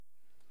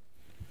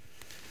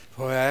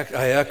Boy,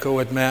 I echo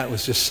what Matt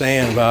was just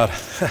saying about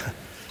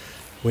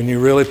when you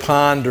really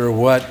ponder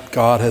what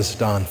God has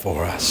done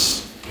for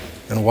us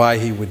and why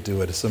He would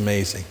do it. It's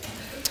amazing.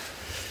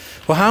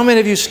 Well, how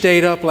many of you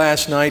stayed up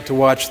last night to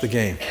watch the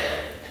game?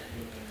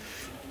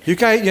 You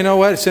guys, you know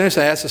what? It's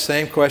interesting. I asked the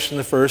same question in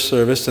the first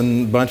service,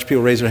 and a bunch of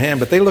people raised their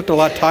hand, but they looked a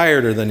lot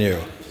tireder than you.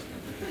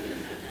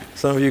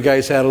 Some of you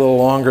guys had a little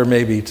longer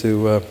maybe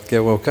to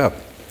get woke up.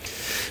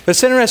 But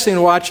it's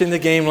interesting watching the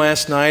game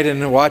last night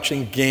and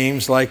watching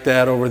games like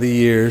that over the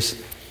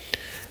years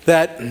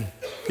that,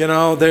 you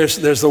know, there's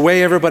the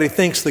way everybody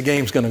thinks the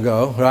game's going to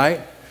go, right?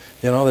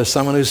 You know, there's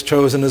someone who's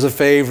chosen as a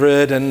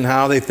favorite and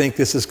how they think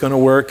this is going to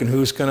work and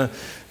who's going to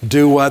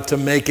do what to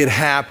make it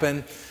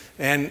happen.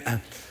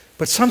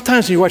 But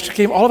sometimes when you watch the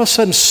game, all of a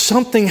sudden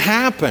something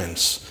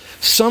happens.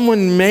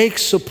 Someone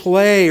makes a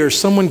play or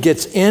someone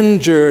gets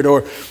injured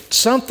or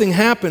something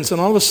happens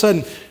and all of a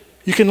sudden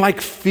you can like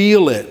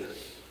feel it.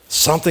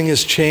 Something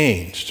has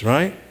changed,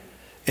 right?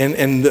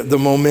 And the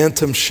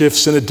momentum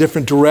shifts in a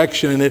different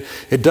direction and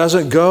it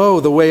doesn't go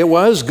the way it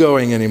was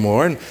going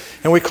anymore.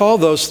 And we call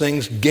those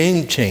things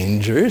game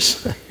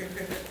changers,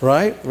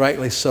 right?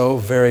 Rightly so,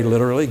 very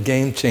literally,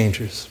 game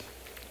changers.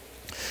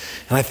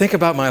 And I think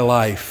about my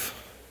life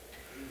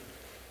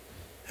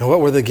and what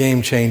were the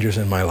game changers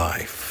in my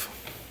life.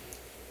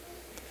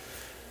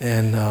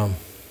 And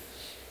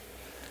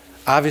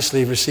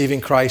obviously receiving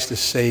Christ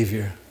as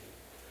Savior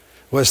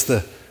was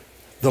the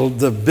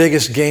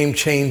biggest game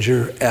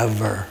changer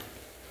ever.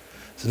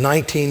 I was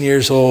 19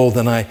 years old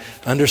and I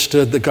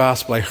understood the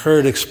gospel. I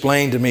heard it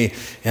explained to me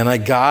and I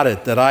got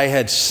it that I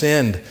had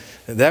sinned.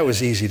 That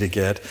was easy to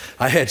get.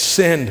 I had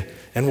sinned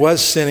and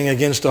was sinning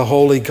against a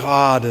holy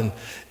God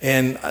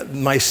and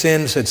my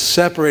sins had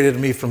separated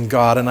me from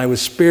God and I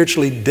was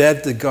spiritually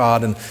dead to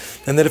God and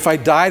that if I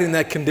died in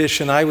that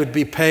condition I would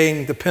be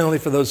paying the penalty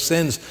for those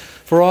sins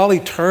for all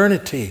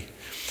eternity.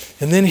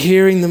 And then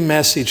hearing the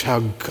message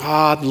how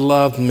God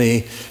loved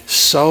me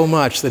so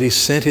much that He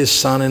sent His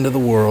Son into the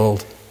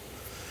world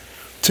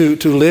to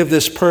live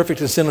this perfect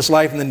and sinless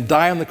life and then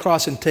die on the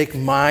cross and take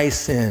my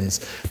sins,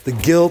 the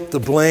guilt, the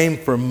blame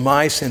for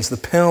my sins, the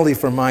penalty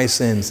for my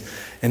sins,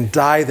 and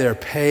die there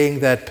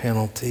paying that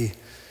penalty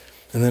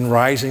and then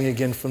rising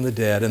again from the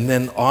dead and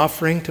then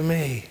offering to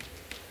me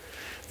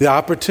the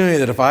opportunity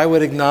that if I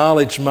would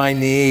acknowledge my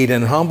need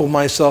and humble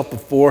myself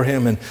before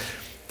Him and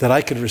that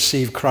I could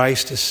receive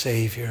Christ as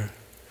Savior.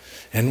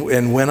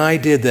 And when I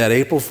did that,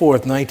 April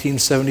 4th,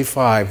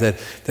 1975,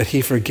 that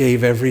He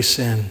forgave every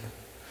sin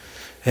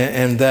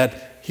and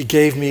that He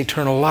gave me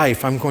eternal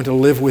life. I'm going to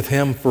live with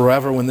Him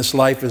forever when this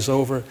life is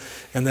over,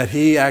 and that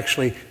He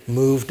actually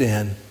moved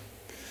in.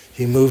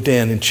 He moved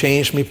in and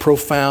changed me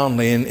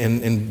profoundly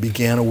and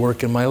began a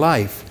work in my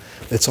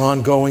life that's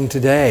ongoing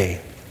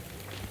today.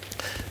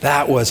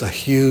 That was a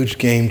huge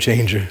game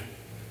changer.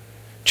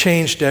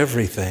 Changed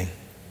everything.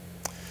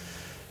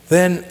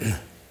 Then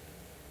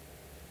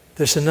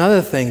there's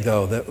another thing,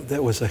 though,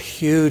 that was a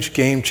huge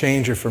game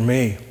changer for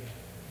me.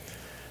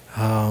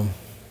 And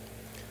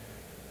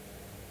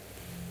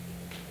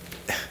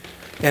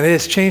it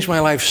has changed my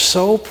life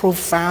so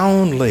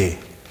profoundly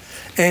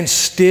and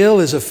still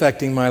is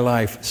affecting my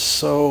life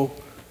so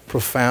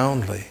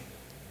profoundly.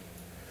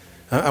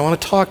 I want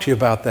to talk to you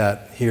about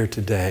that here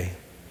today.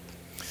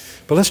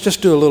 But let's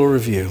just do a little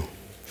review.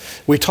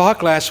 We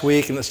talked last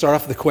week, and let's start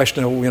off with the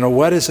question of,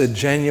 what is a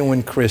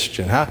genuine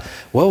Christian?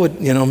 What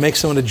would, make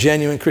someone a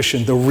genuine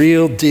Christian, the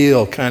real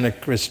deal kind of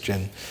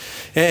Christian?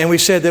 And we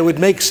said that it would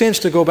make sense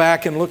to go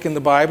back and look in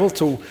the Bible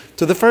to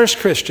the first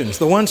Christians,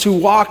 the ones who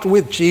walked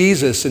with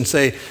Jesus and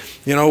say,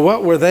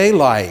 what were they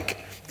like?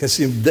 Because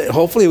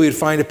hopefully we'd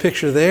find a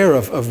picture there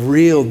of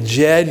real,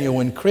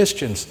 genuine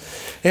Christians.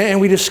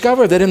 And we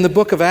discovered that in the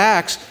book of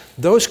Acts,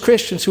 those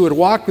Christians who had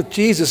walked with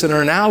Jesus and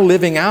are now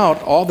living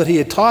out all that He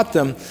had taught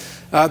them,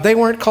 they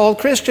weren't called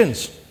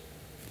Christians.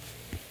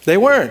 They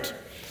weren't.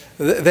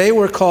 They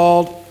were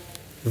called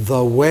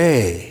the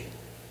Way.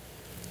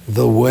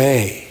 The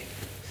Way.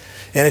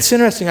 And it's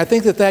interesting. I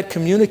think that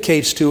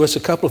communicates to us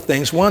a couple of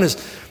things. One is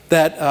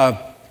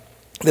that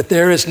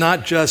there is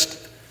not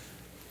just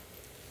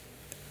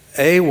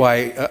a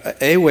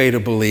way to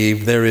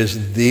believe, there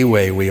is the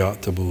way we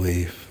ought to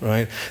believe,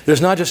 right?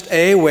 There's not just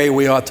a way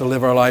we ought to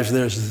live our lives,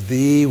 there's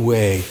the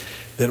way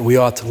that we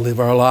ought to live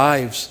our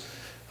lives.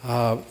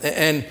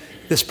 And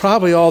this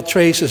probably all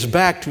traces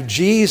back to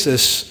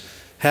Jesus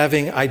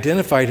having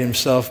identified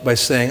Himself by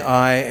saying,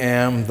 I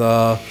am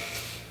the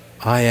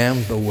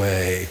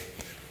way,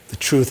 the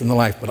truth and the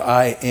life, but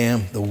I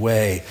am the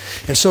way.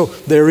 And so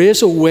there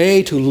is a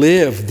way to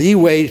live, the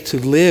way to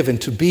live and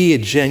to be a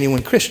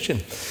genuine Christian.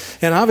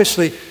 And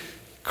obviously,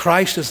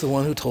 Christ is the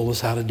one who told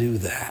us how to do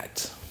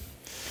that.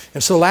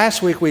 And so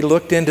last week we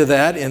looked into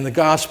that in the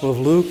Gospel of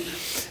Luke,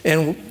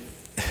 and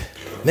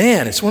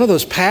man, it's one of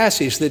those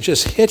passages that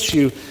just hits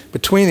you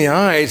between the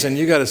eyes and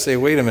you got to say,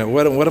 wait a minute,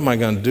 what am I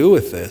going to do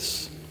with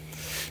this?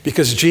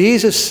 Because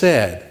Jesus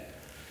said,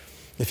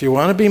 if you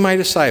want to be my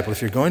disciple,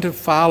 if you're going to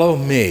follow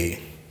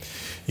me,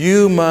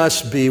 you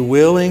must be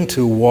willing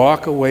to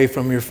walk away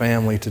from your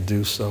family to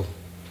do so.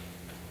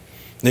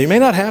 Now, you may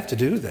not have to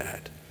do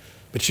that,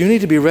 but you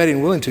need to be ready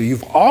and willing to.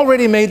 You've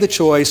already made the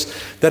choice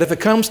that if it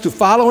comes to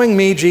following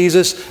me,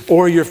 Jesus,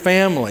 or your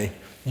family,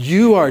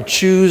 you are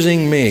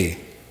choosing me.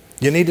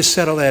 You need to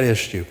settle that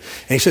issue.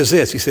 And he says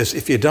this, he says,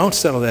 if you don't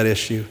settle that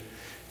issue,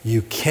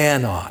 you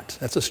cannot,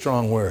 that's a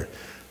strong word,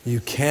 you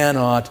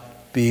cannot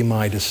be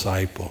my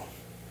disciple.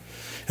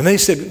 And then he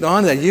said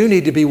on that, you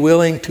need to be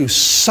willing to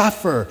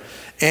suffer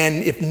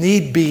and if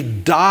need be,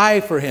 die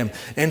for him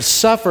and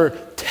suffer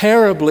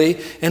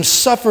terribly and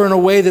suffer in a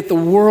way that the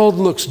world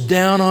looks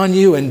down on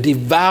you and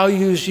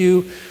devalues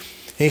you.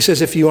 And he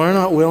says, if you are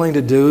not willing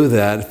to do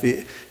that,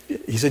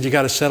 he said, you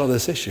got to settle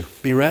this issue.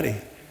 Be ready.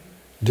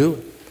 Do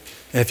it.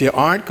 And if you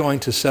aren't going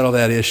to settle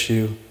that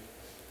issue,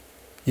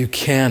 you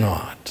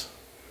cannot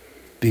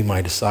be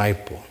my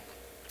disciple.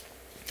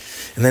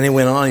 And then he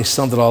went on, he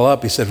summed it all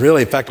up. He said,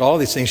 really, in fact, all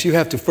these things, you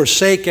have to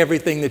forsake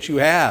everything that you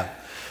have.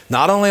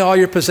 Not only all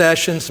your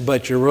possessions,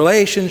 but your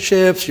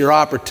relationships, your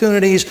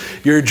opportunities,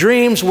 your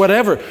dreams,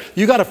 whatever.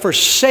 You got to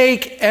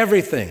forsake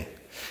everything.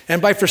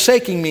 And by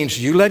forsaking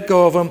means you let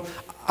go of them.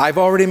 I've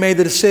already made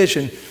the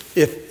decision.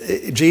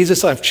 If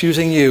Jesus, I'm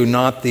choosing you,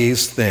 not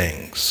these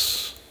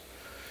things.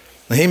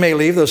 Now, he may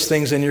leave those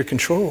things in your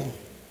control.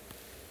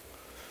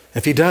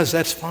 If he does,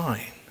 that's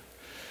fine.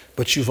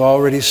 But you've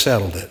already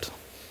settled it.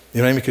 You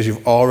know what I mean? Because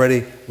you've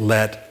already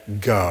let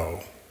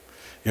go.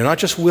 You're not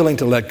just willing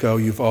to let go,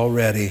 you've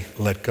already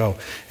let go.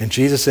 And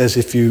Jesus says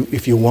if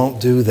you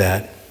won't do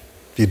that,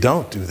 if you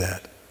don't do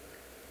that,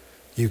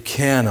 you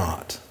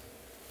cannot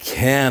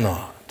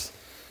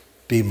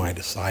be my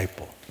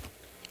disciple.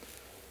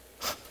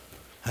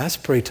 That's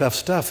pretty tough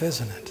stuff,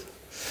 isn't it?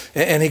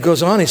 And he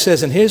goes on, he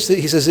says, he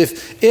says,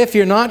 if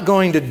you're not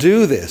going to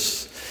do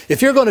this,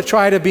 if you're going to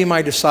try to be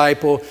my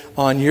disciple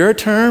on your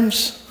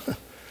terms,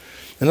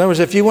 in other words,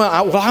 if you want,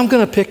 I'm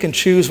going to pick and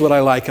choose what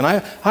I like. And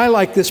I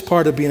like this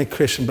part of being a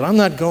Christian, but I'm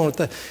not going with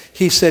that.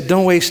 He said,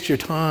 don't waste your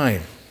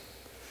time.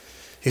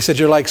 He said,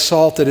 you're like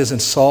salt that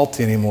isn't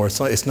salty anymore.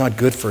 It's not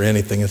good for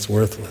anything. It's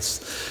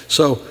worthless.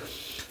 So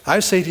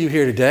I say to you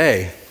here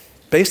today,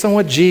 based on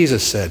what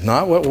Jesus said,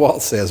 not what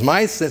Walt says,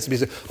 my sense would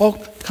be,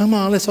 oh, come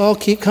on, let's all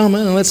keep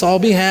coming and let's all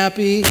be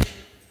happy.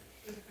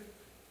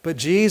 But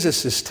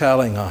Jesus is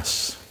telling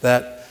us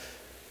that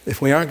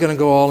if we aren't going to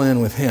go all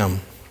in with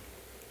him,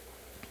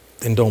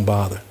 then don't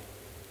bother.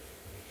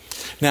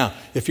 Now,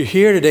 if you're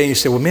here today and you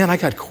say, well, man, I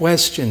got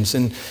questions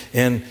and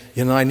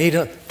you know, I need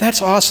to,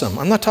 that's awesome.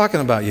 I'm not talking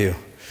about you.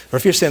 Or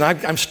if you're saying,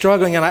 I'm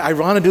struggling and I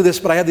want to do this,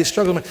 but I have these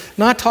struggles.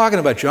 Not talking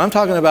about you. I'm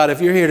talking about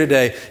if you're here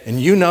today and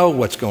you know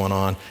what's going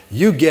on,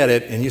 you get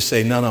it, and you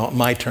say, no,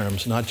 my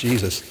terms, not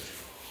Jesus.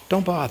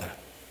 Don't bother.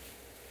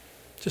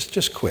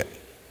 Just quit.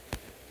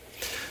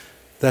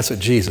 That's what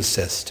Jesus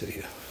says to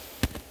you.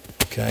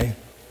 Okay?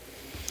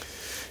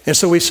 And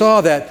so we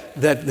saw that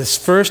this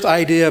first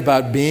idea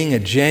about being a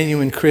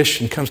genuine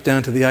Christian comes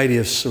down to the idea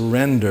of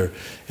surrender.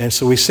 And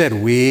so we said,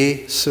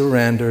 we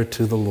surrender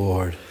to the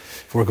Lord.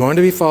 If we're going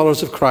to be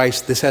followers of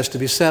Christ, this has to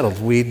be settled.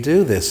 We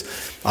do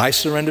this. I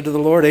surrendered to the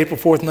Lord April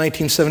 4th,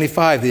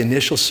 1975, the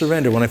initial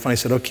surrender, when I finally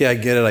said, okay, I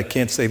get it. I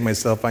can't save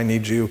myself. I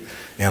need you.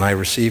 And I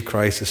received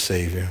Christ as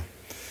Savior.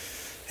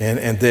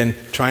 And then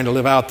trying to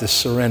live out this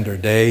surrender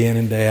day in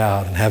and day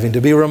out, and having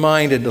to be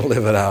reminded to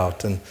live it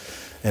out, and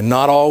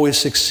not always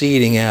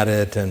succeeding at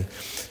it,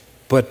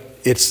 but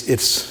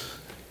it's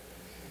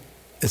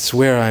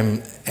where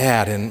I'm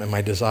at and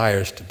my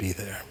desires to be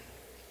there.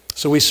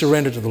 So we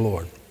surrender to the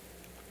Lord.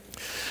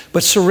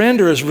 But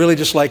surrender is really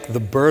just like the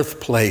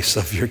birthplace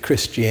of your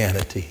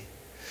Christianity.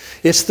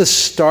 It's the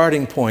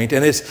starting point,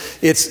 and it's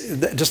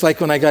just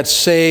like when I got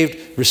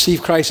saved,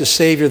 received Christ as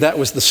Savior, that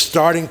was the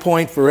starting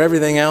point for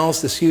everything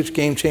else, this huge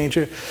game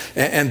changer.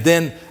 And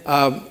then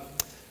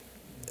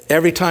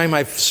every time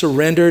I've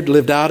surrendered,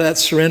 lived out that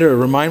surrender, or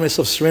remind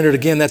myself surrendered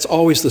again, that's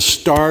always the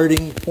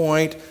starting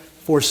point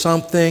for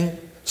something.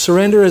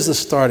 Surrender is the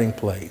starting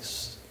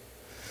place.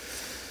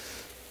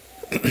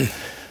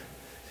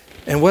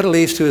 And what it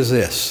leads to is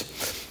this.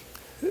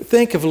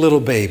 Think of a little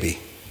baby.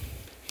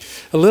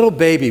 A little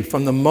baby,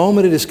 from the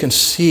moment it is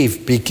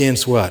conceived,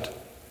 begins what?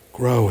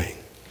 Growing.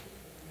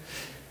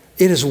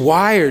 It is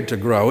wired to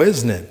grow,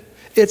 isn't it?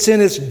 It's in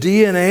its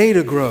DNA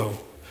to grow.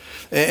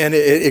 And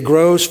it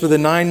grows for the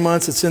 9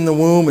 months it's in the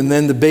womb, and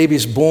then the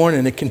baby's born,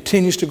 and it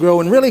continues to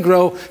grow and really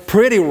grow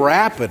pretty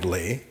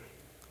rapidly.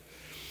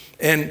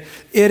 And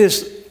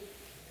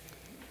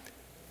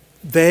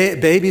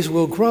babies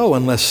will grow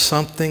unless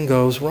something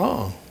goes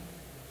wrong.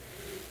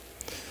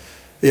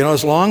 You know,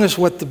 as long as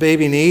what the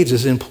baby needs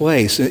is in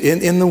place,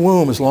 in the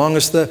womb, as long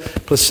as the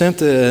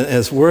placenta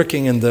is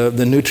working and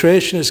the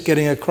nutrition is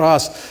getting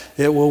across,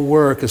 it will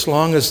work. As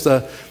long as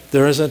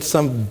there isn't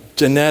some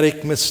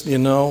genetic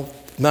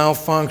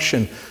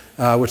malfunction,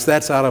 which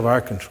that's out of our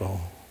control.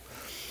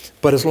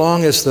 But as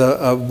long as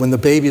when the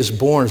baby is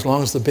born, as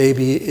long as the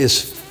baby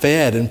is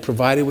fed and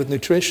provided with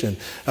nutrition,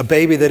 a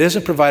baby that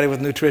isn't provided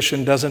with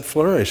nutrition doesn't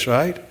flourish,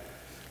 right?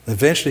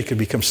 Eventually could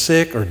become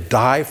sick or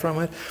die from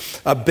it.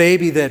 A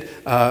baby that,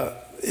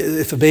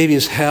 if a baby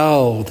is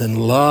held and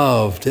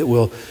loved, it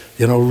will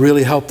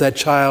really help that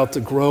child to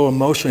grow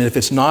emotionally. If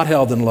it's not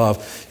held in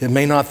love, it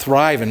may not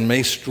thrive and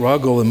may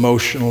struggle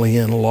emotionally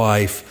in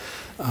life.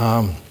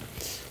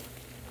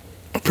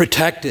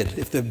 Protected.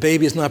 If the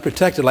baby is not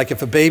protected, like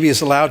if a baby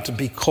is allowed to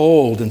be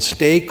cold and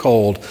stay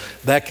cold,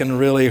 that can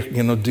really,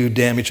 do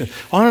damage. On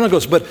and on it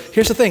goes. But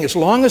here's the thing: as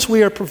long as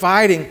we are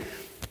providing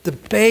the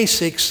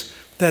basics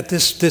that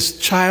this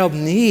child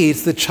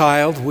needs, the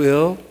child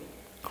will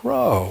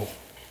grow.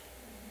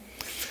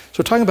 So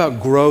we're talking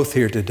about growth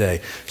here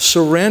today.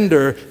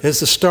 Surrender is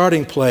the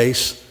starting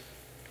place.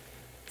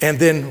 And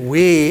then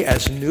we,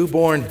 as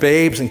newborn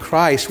babes in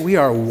Christ, we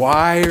are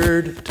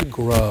wired to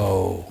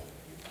grow.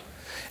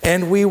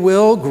 And we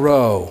will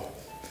grow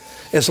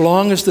as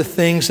long as the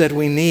things that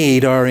we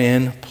need are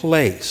in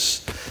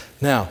place.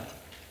 Now,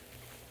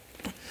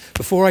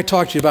 before I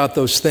talk to you about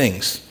those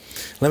things,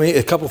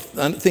 a couple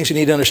things you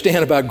need to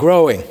understand about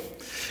growing.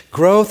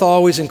 Growth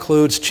always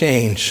includes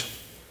change.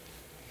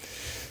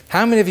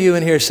 How many of you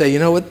in here say, you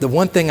know what, the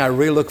one thing I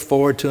really look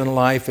forward to in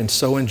life and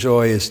so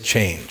enjoy is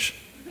change?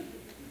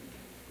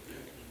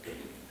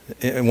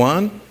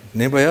 One?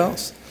 Anybody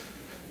else?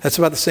 That's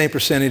about the same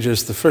percentage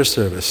as the first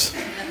service.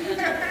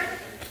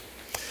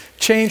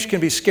 Change can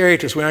be scary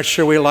to us. We're not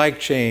sure we like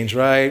change,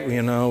 right?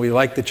 We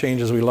like the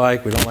changes we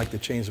like. We don't like the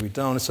changes we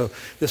don't. So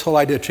this whole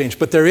idea of change.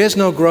 But there is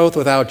no growth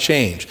without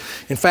change.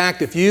 In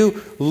fact, if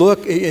you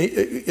look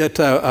at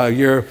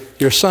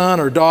your son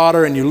or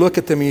daughter and you look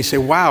at them and you say,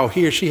 wow,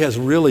 he or she has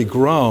really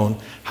grown,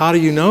 how do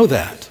you know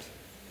that?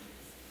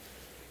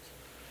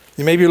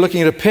 Maybe you're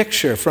looking at a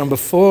picture from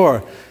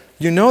before.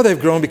 You know they've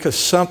grown because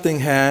something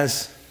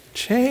has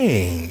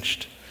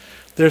changed.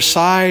 Their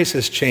size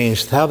has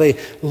changed. How they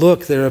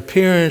look, their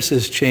appearance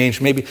has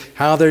changed. Maybe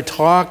how they're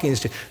talking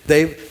has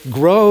changed.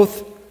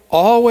 Growth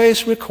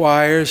always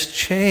requires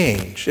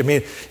change. I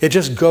mean, it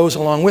just goes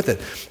along with it.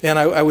 And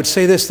I would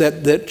say this,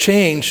 that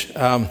change,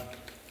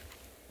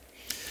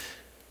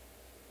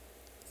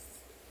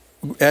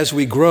 as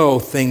we grow,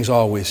 things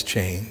always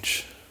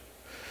change.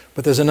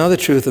 But there's another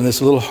truth, and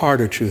this a little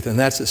harder truth, and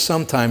that's that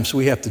sometimes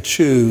we have to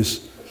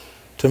choose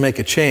to make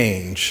a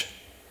change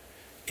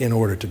in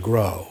order to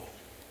grow.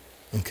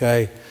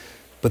 Okay?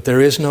 But there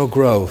is no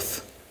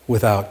growth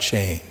without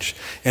change.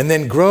 And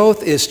then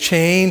growth is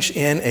change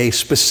in a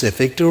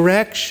specific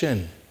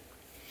direction.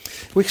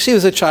 We see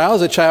as a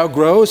child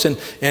grows and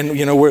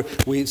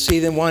we see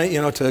them want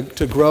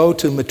to grow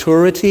to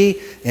maturity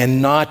and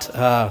not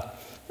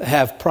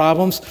have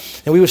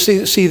problems. And we would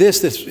see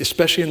this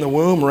especially in the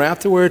womb or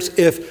afterwards.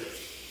 If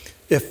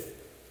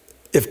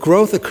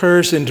growth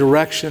occurs in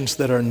directions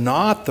that are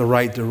not the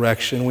right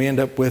direction, we end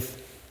up with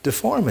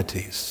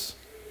deformities.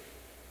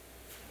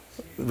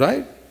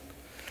 Right?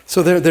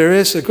 So there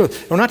is a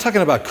growth. We're not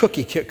talking about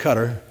cookie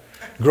cutter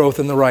growth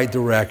in the right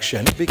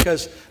direction,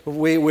 because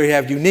we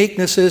have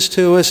uniquenesses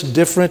to us,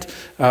 different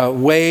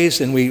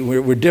ways, and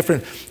we're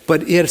different.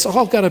 But it's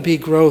all got to be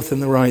growth in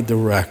the right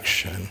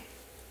direction.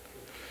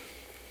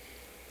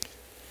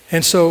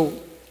 And so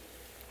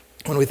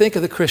when we think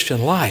of the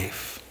Christian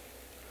life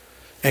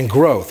and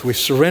growth, we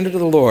surrender to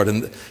the Lord,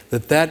 and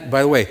that,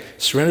 by the way,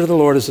 surrender to the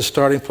Lord is the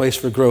starting place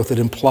for growth. It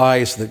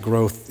implies that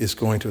growth is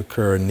going to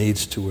occur and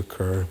needs to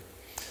occur.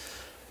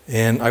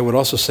 And I would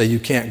also say you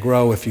can't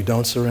grow if you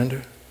don't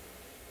surrender.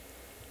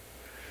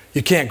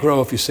 You can't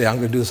grow if you say, I'm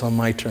going to do this on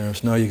my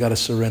terms. No, you got to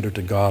surrender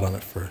to God on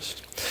it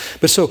first.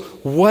 But so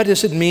what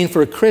does it mean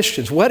for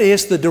Christians? What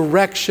is the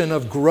direction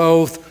of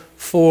growth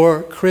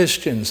for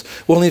Christians?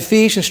 Well, in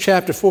Ephesians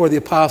chapter 4, the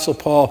Apostle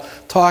Paul,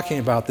 talking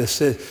about this,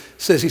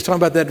 says he's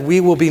talking about that we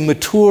will be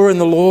mature in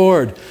the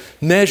Lord,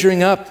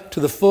 measuring up to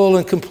the full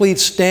and complete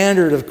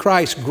standard of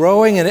Christ,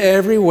 growing in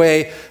every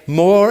way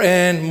more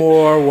and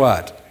more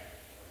what?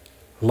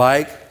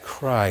 Like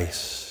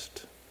Christ.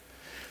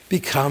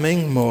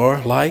 Becoming more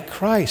like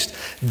Christ.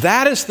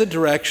 That is the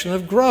direction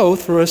of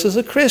growth for us as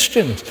a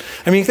Christians.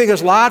 I mean, you think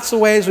there's lots of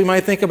ways we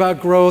might think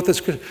about growth,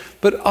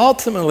 but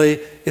ultimately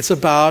it's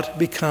about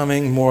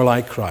becoming more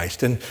like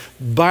Christ. And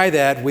by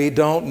that, we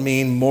don't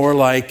mean more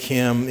like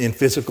Him in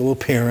physical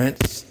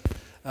appearance.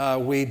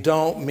 We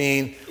don't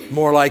mean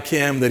more like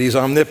Him, that He's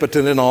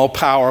omnipotent and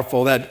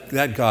all-powerful,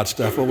 that God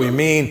stuff. What we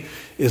mean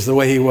is the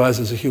way He was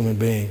as a human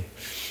being.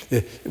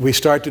 We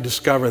start to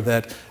discover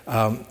that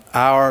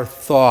our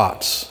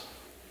thoughts,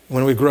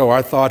 when we grow,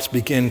 our thoughts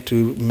begin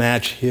to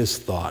match His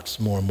thoughts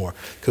more and more,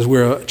 because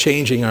we're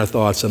changing our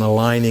thoughts and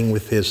aligning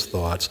with His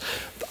thoughts.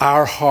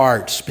 Our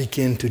hearts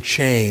begin to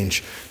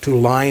change to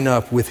line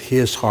up with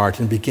His heart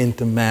and begin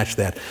to match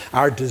that.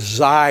 Our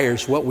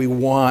desires, what we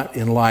want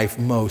in life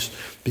most,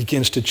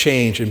 begins to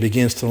change and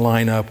begins to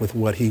line up with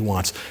what He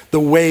wants. The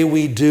way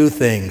we do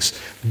things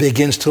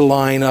begins to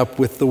line up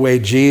with the way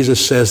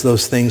Jesus says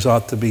those things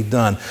ought to be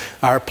done.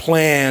 Our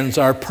plans,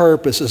 our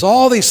purposes,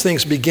 all these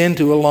things begin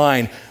to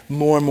align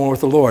more and more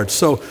with the Lord.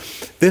 So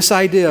this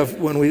idea of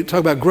when we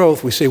talk about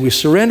growth, we say we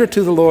surrender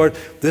to the Lord.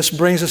 This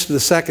brings us to the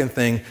second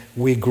thing.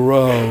 We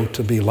grow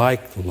to be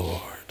like the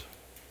Lord.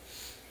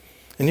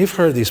 And you've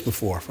heard these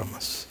before from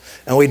us.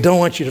 And we don't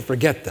want you to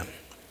forget them.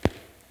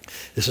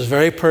 This is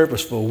very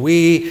purposeful.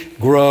 We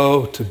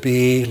grow to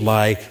be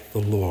like the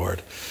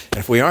Lord. And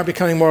if we aren't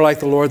becoming more like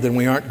the Lord, then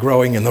we aren't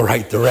growing in the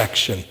right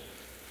direction.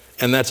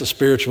 And that's a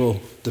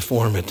spiritual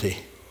deformity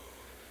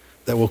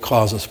that will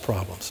cause us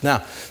problems. Now,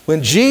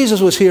 when Jesus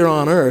was here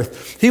on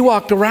earth, he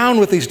walked around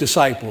with these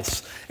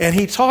disciples and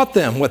he taught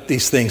them what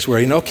these things were.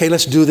 Okay,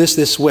 let's do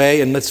this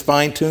way and let's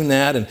fine-tune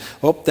that, and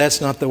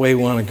that's not the way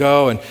we want to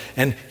go.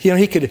 And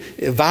he could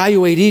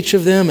evaluate each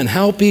of them and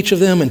help each of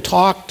them and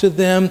talk to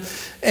them,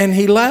 and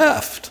he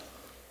left.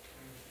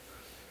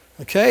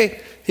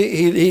 Okay?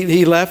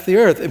 He left the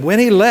earth. And when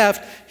he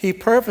left, he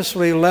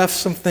purposely left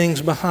some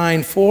things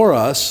behind for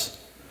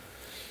us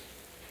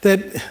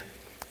that...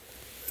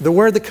 The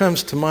word that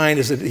comes to mind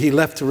is that he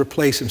left to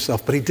replace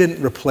himself, but he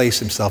didn't replace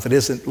himself. It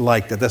isn't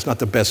like that. That's not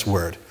the best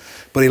word.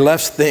 But he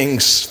left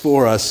things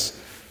for us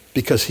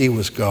because he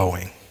was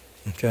going.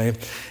 Okay?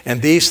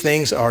 And these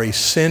things are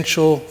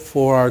essential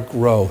for our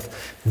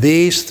growth.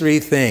 These three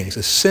things,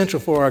 essential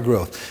for our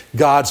growth.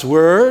 God's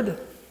word,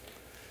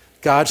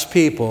 God's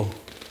people,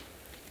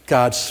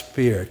 God's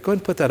Spirit. Go ahead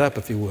and put that up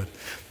if you would.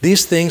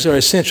 These things are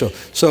essential.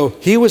 So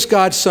he was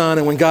God's Son,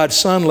 and when God's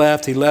Son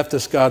left, he left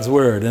us God's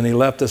Word, and he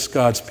left us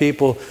God's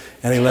people,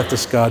 and he left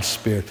us God's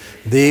Spirit.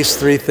 These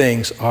three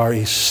things are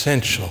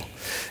essential.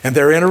 And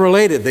they're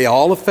interrelated. They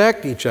all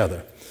affect each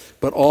other.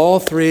 But all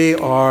three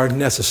are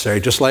necessary.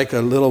 Just like a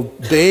little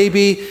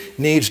baby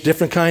needs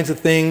different kinds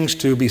of things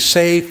to be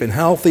safe and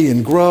healthy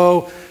and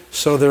grow,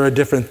 so there are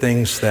different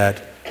things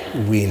that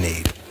we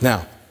need.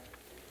 Now,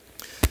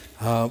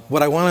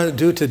 what I want to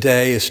do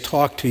today is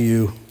talk to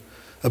you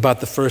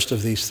about the first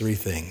of these three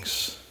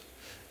things,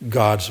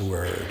 God's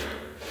Word.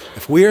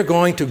 If we are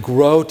going to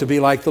grow to be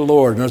like the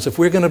Lord, in other words, if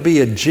we're going to be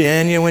a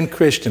genuine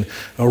Christian,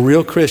 a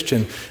real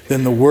Christian,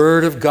 then the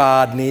Word of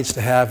God needs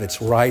to have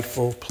its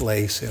rightful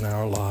place in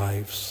our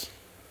lives.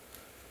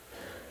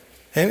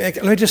 And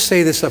let me just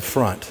say this up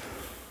front.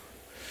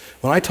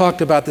 When I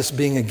talked about this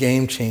being a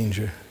game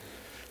changer,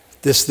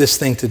 this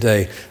thing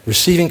today,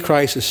 receiving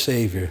Christ as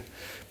Savior,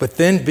 but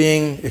then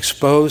being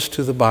exposed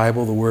to the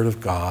Bible, the Word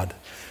of God,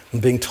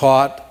 and being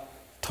taught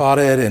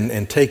it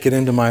and take it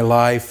into my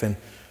life. And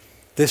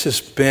this has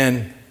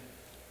been,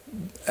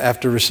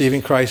 after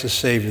receiving Christ as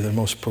Savior, the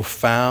most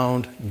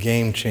profound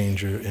game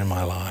changer in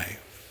my life.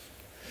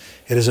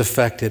 It has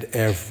affected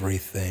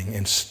everything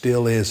and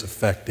still is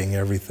affecting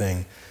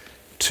everything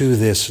to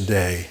this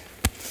day.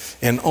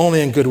 And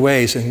only in good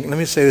ways. And let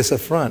me say this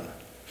up front.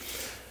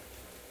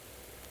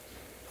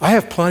 I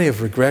have plenty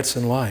of regrets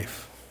in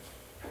life.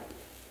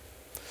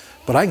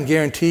 But I can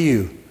guarantee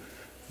you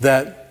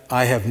that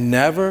I have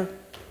never,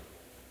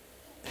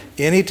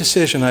 any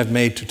decision I've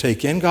made to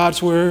take in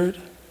God's Word,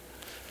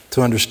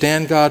 to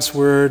understand God's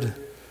Word,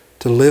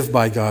 to live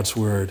by God's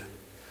Word,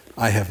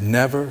 I have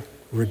never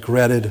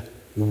regretted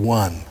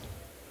one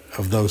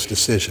of those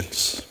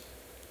decisions.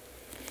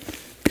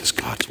 Because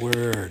God's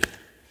Word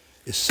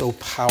is so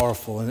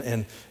powerful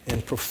and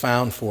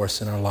profound for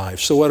us in our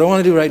lives. So what I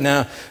want to do right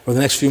now, over the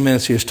next few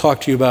minutes here, is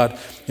talk to you about,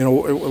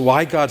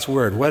 why God's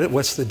Word?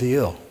 What's the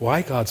deal?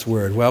 Why God's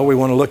Word? Well, we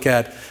want to look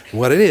at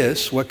what it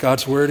is, what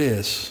God's Word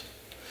is.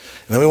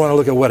 And then we want to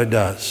look at what it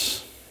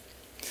does.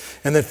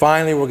 And then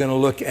finally, we're going to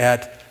look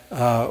at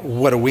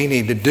what do we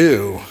need to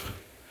do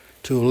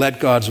to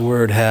let God's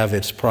Word have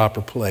its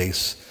proper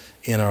place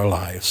in our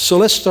lives. So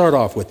let's start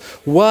off with,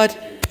 what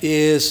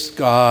is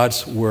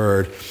God's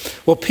Word?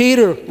 Well,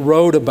 Peter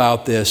wrote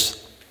about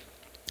this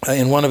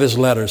in one of his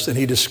letters, and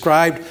he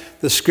described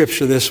the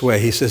Scripture this way.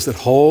 He says that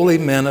holy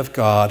men of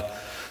God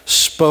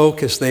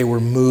spoke as they were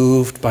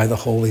moved by the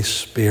Holy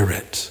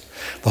Spirit.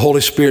 The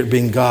Holy Spirit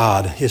being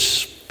God, His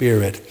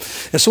Spirit.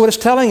 And so what it's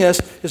telling us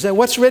is that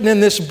what's written in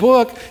this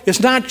book is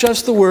not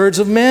just the words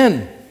of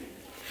men.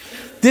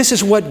 This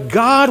is what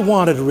God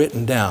wanted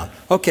written down.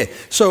 Okay,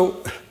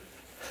 so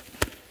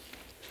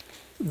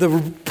the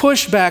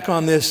pushback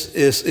on this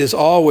is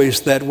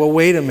always that, well,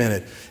 wait a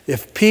minute.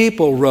 If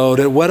people wrote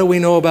it, what do we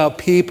know about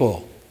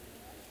people?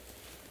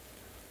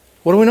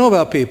 What do we know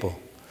about people?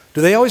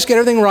 Do they always get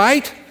everything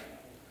right?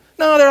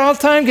 No, they're all the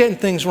time getting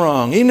things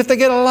wrong, even if they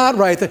get a lot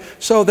right.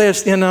 So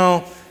there's,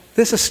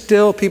 this is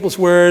still people's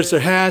words. There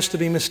has to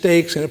be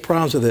mistakes and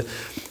problems with it.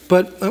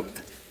 But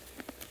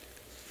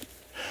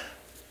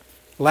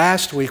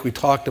last week we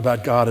talked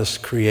about God as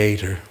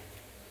creator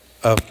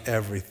of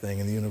everything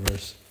in the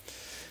universe.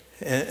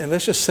 And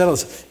let's just settle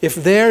this. If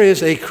there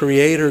is a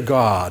creator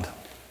God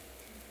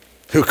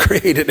who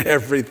created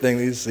everything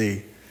you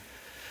see,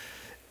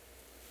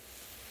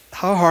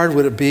 how hard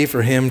would it be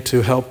for him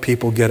to help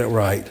people get it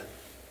right?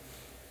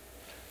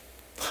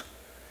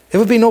 It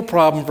would be no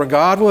problem for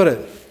God, would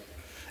it?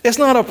 It's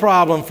not a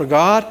problem for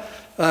God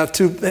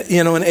to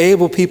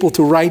enable people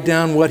to write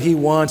down what he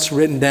wants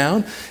written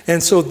down.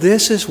 And so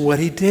this is what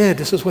he did.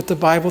 This is what the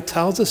Bible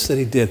tells us that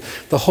he did.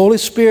 The Holy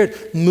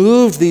Spirit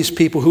moved these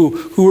people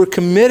who were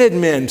committed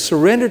men,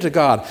 surrendered to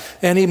God.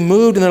 And he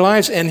moved in their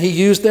lives, and he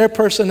used their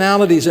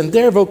personalities and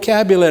their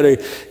vocabulary.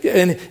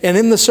 And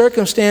in the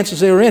circumstances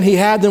they were in, he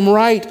had them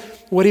write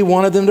what he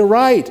wanted them to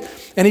write.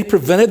 And he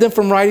prevented them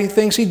from writing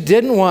things he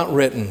didn't want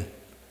written.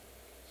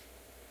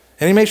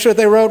 And he made sure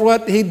that they wrote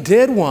what he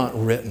did want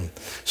written.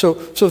 So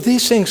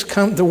these things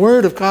come, the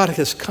Word of God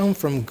has come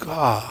from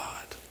God.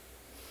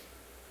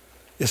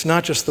 It's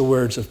not just the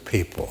words of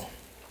people.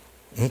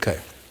 Okay.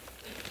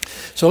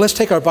 So let's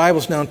take our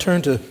Bibles now and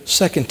turn to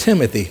 2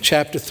 Timothy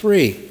chapter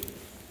 3.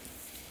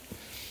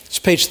 It's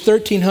page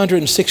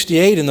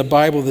 1368 in the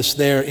Bible that's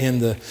there in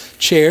the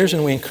chairs,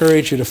 and we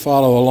encourage you to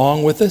follow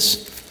along with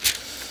us.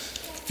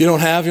 If you don't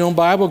have your own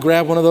Bible,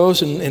 grab one of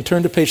those and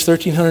turn to page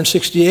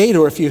 1368,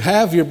 or if you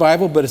have your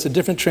Bible but it's a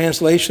different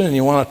translation and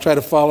you want to try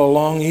to follow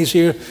along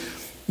easier,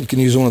 you can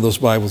use one of those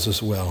Bibles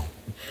as well.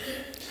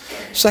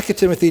 2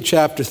 Timothy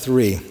chapter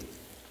 3,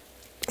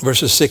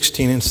 verses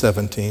 16 and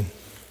 17.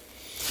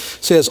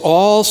 Says,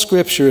 all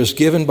Scripture is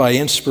given by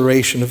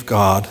inspiration of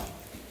God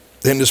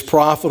and is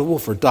profitable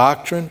for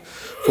doctrine,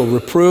 for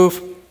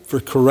reproof,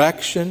 for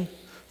correction,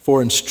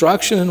 for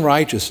instruction in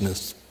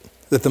righteousness,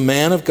 that the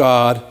man of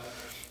God,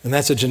 and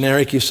that's a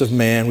generic use of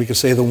man, we could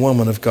say the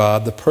woman of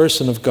God, the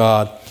person of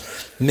God,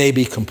 may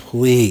be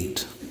complete,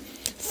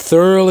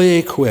 thoroughly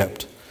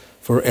equipped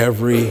for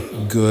every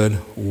good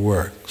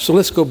work. So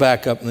let's go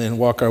back up and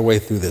walk our way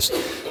through this.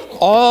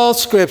 All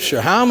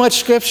Scripture. How much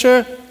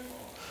Scripture?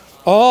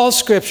 All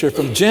Scripture,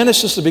 from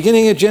Genesis, the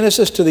beginning of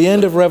Genesis to the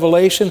end of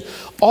Revelation,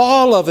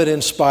 all of it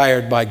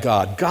inspired by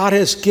God. God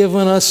has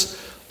given us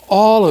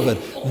all of it,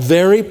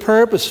 very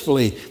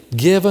purposefully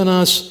given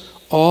us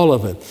all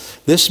of it.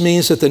 This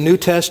means that the New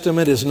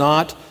Testament is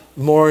not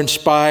more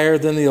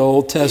inspired than the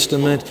Old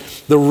Testament.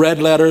 The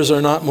red letters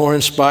are not more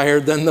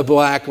inspired than the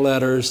black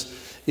letters.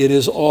 It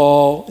is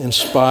all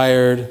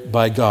inspired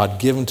by God,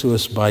 given to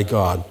us by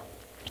God.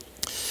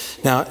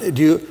 Now,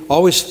 do you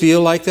always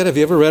feel like that? Have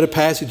you ever read a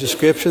passage of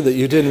Scripture that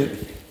you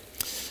didn't?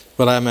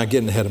 But I'm not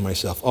getting ahead of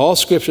myself. All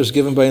Scripture is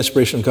given by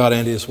inspiration of God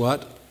and is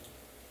what?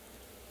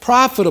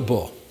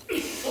 Profitable.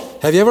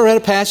 Have you ever read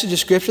a passage of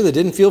Scripture that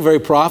didn't feel very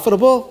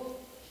profitable?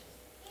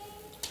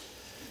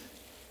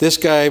 This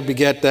guy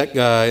begat that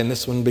guy, and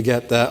this one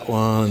begat that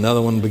one,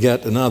 another one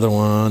begat another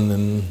one,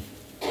 and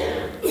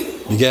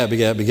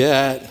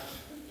begat.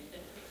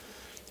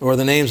 Or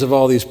the names of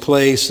all these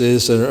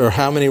places, or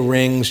how many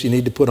rings you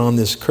need to put on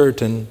this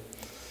curtain.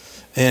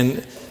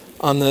 And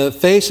on the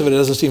face of it, it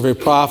doesn't seem very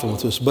profitable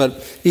to us.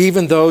 But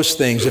even those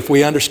things, if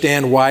we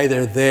understand why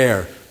they're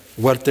there,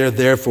 what they're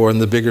there for in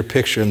the bigger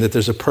picture, and that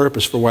there's a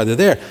purpose for why they're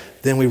there,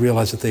 then we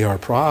realize that they are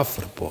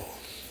profitable.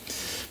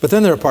 But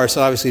then there are parts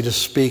that obviously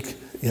just speak,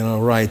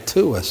 right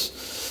to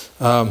us.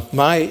 Do you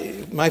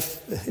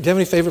have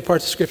any favorite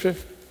parts of Scripture?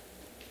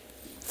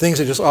 Things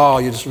that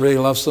you just really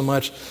love so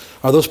much.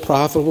 Are those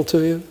profitable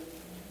to you?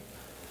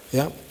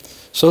 Yeah.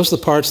 So's the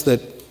parts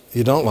that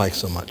you don't like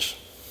so much,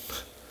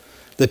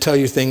 that tell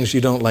you things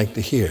you don't like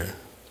to hear.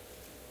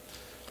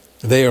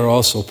 They are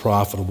also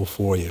profitable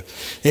for you.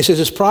 And he says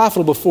it's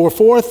profitable for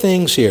 4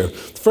 things here. The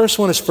first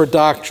one is for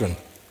doctrine.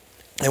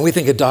 And we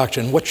think of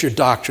doctrine. What's your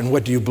doctrine?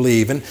 What do you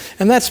believe? And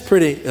that's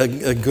pretty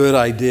a good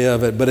idea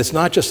of it, but it's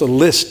not just a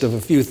list of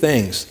a few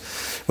things.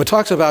 When it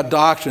talks about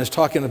doctrine, it's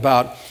talking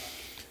about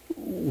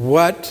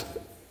what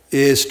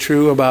is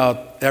true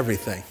about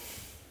everything.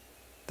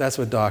 That's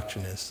what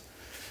doctrine is.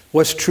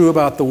 What's true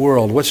about the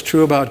world? What's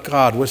true about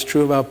God? What's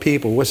true about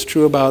people? What's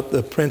true about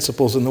the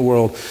principles in the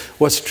world?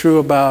 What's true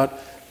about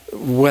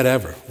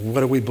whatever?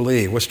 What do we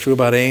believe? What's true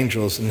about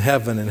angels and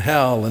heaven and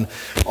hell and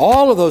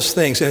all of those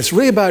things? And it's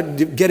really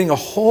about getting a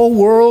whole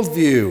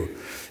worldview.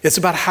 It's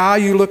about how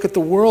you look at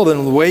the world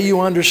and the way you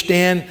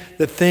understand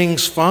that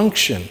things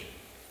function.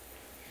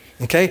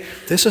 Okay?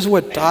 This is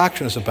what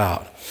doctrine is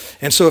about.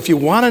 And so if you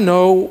want to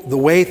know the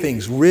way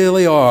things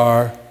really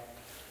are,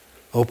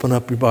 open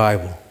up your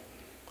Bible.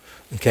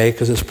 Okay?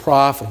 Because it's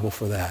profitable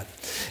for that.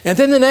 And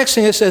then the next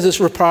thing it says is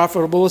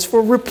profitable is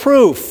for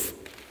reproof.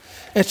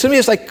 And to me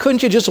it's like,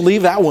 couldn't you just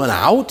leave that one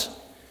out?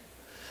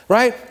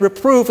 Right?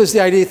 Reproof is the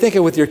idea, think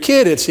of with your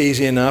kid, it's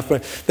easy enough.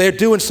 But they're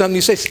doing something,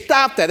 you say,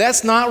 stop that,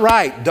 that's not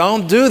right.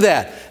 Don't do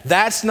that.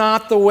 That's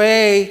not the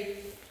way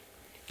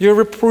you're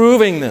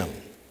reproving them.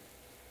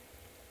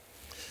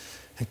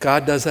 And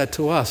God does that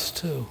to us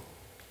too.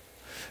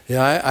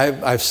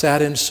 I've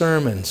sat in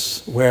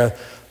sermons where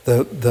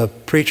the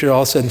preacher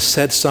all of a sudden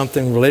said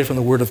something related from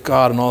the Word of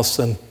God, and all of a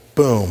sudden,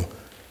 boom,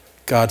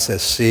 God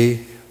says,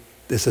 see,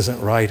 this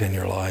isn't right in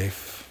your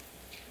life.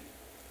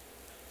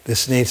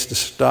 This needs to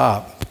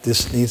stop.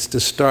 This needs to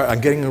start.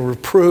 I'm getting a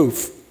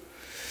reproof.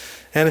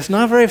 And it's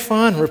not very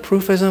fun.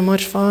 Reproof isn't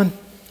much fun.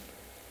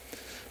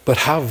 But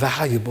how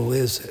valuable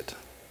is it?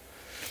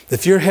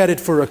 If you're headed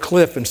for a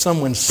cliff and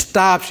someone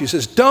stops you,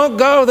 says, don't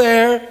go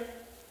there.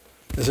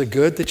 Is it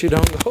good that you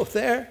don't go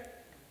there?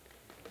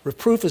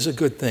 Reproof is a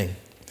good thing.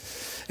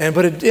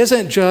 But it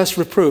isn't just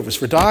reproof. It's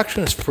for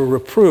doctrine, it's for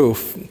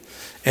reproof.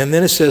 And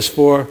then it says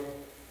for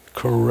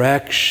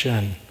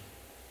correction.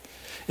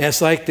 And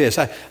it's like this.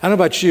 I don't know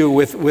about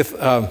you,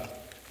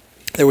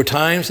 there were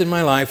times in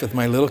my life with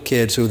my little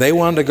kids who they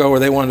wanted to go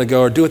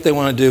or do what they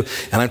want to do,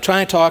 and I'm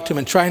trying to talk to them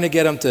and trying to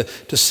get them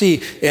to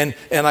see, and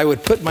I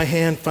would put my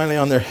hand finally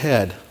on their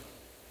head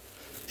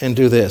and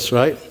do this,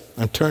 right?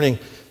 I'm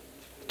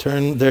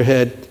turn their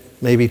head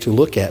maybe to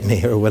look at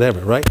me or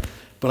whatever, right?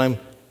 But I'm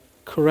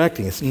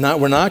correcting.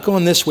 We're not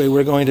going this way,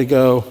 we're going to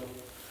go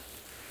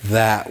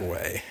that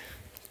way.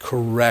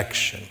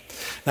 Correction.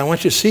 Now I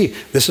want you to see,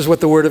 this is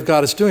what the Word of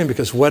God is doing,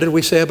 because what did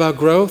we say about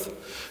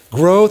growth?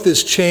 Growth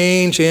is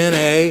change in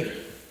a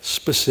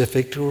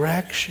specific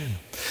direction.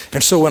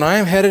 And so when I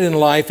am headed in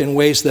life in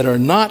ways that are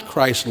not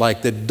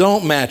Christ-like, that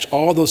don't match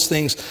all those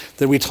things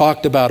that we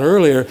talked about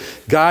earlier,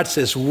 God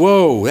says,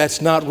 whoa,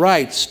 that's not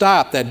right.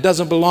 Stop. That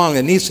doesn't belong.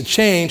 It needs to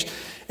change.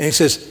 And He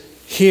says,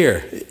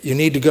 here, you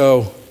need to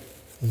go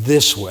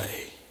this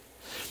way.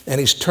 And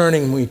He's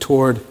turning me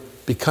toward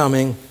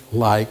becoming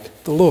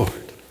like the Lord.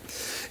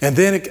 And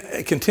then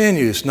it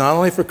continues, not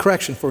only for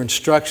correction, for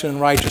instruction in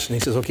righteousness. And He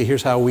says, okay,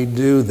 here's how we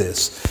do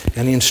this.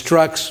 And He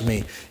instructs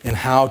me in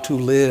how to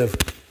live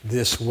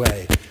this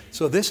way.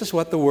 So this is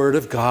what the Word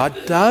of God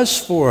does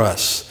for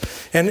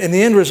us. And in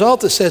the end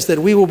result, it says that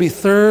we will be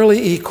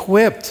thoroughly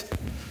equipped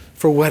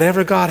for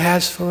whatever God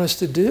has for us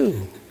to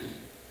do.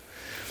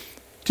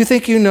 Do you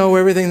think you know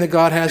everything that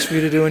God has for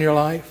you to do in your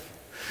life?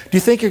 Do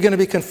you think you're going to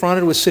be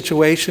confronted with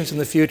situations in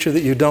the future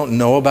that you don't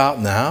know about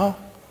now?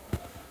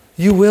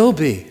 You will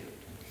be.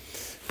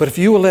 But if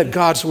you will let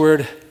God's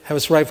Word have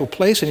its rightful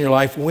place in your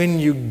life, when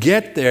you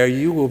get there,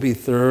 you will be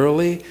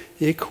thoroughly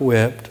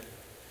equipped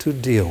to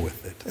deal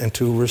with it and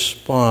to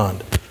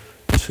respond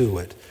to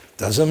it.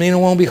 Doesn't mean it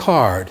won't be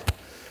hard,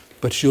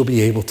 but you'll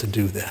be able to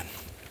do that.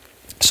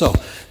 So,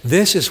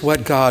 this is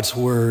what God's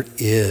Word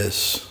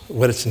is,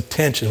 what its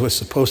intention, what it's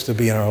supposed to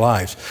be in our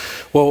lives.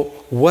 Well,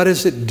 what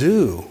does it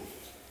do?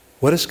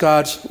 What does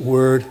God's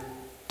Word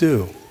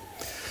do?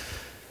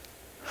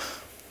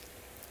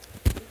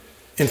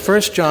 In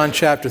 1 John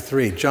chapter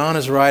 3, John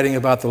is writing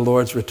about the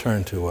Lord's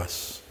return to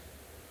us.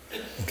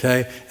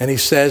 Okay? And he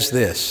says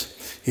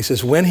this. He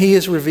says, when He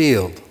is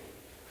revealed,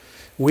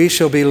 we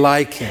shall be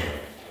like Him.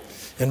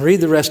 And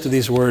read the rest of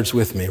these words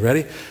with me.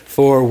 Ready?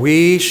 For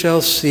we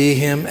shall see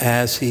Him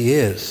as He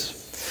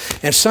is.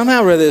 And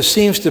somehow or other, there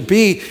seems to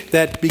be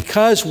that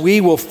because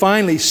we will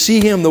finally see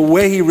Him the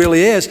way He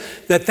really is,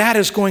 that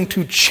is going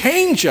to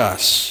change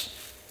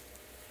us.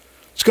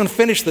 It's going to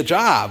finish the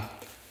job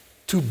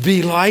to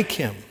be like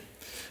Him.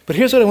 But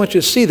here's what I want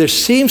you to see. There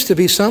seems to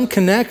be some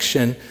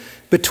connection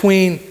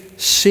between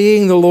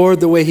seeing the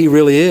Lord the way He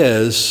really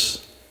is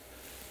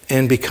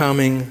and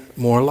becoming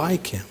more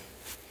like Him.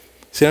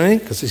 See what I mean?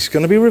 Because He's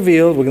going to be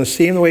revealed, we're going to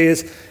see Him the way He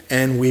is,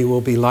 and we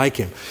will be like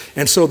Him.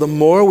 And so the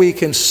more we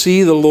can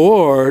see the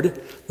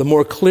Lord, the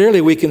more clearly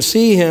we can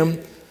see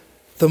Him,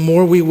 the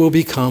more we will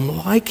become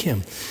like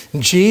Him.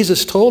 And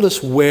Jesus told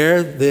us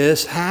where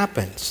this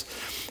happens.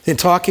 In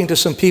talking to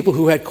some people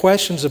who had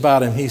questions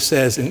about Him, He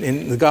says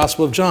in the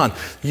Gospel of John,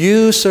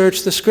 you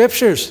search the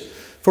Scriptures,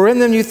 for in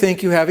them you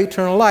think you have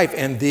eternal life,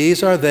 and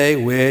these are they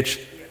which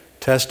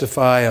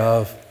testify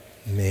of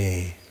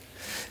me.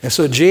 And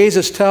so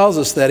Jesus tells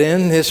us that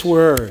in this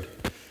Word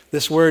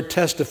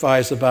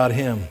testifies about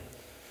Him.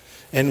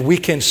 And we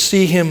can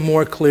see Him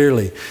more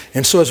clearly.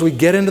 And so as we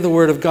get into the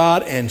Word of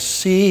God and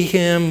see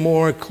Him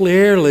more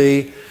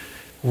clearly,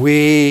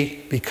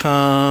 we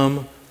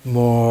become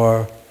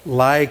more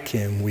like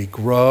Him. We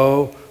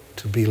grow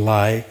to be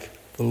like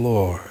the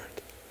Lord.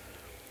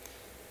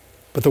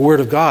 But the Word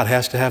of God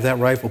has to have that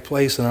rightful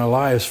place in our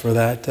lives for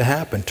that to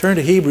happen. Turn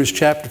to Hebrews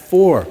chapter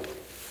 4.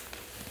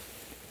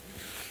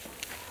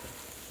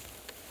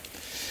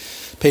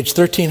 Page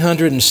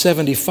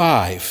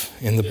 1375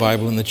 in the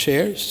Bible in the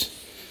chairs.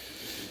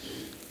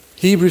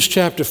 Hebrews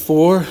chapter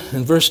 4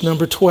 and verse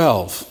number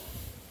 12.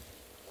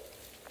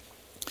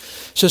 It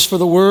says, for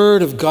the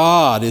Word of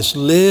God is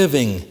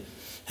living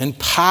and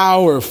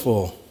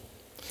powerful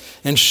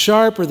and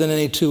sharper than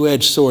any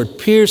two-edged sword,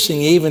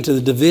 piercing even to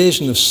the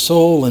division of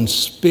soul and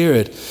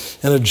spirit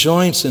and of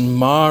joints and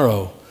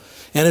marrow,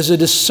 and is a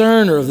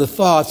discerner of the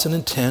thoughts and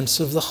intents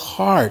of the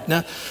heart.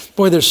 Now,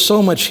 boy, there's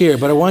so much here,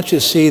 but I want you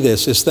to see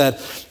this, is that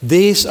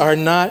this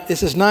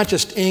is not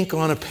just ink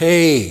on a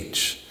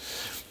page.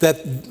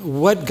 That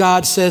what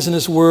God says in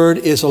His Word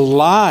is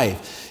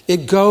alive.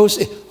 It goes,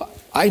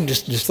 I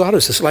just thought it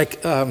was just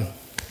like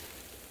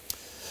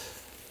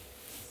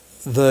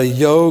the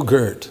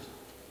yogurt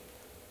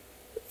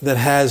that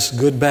has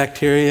good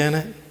bacteria in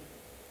it.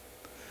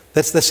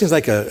 That seems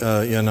like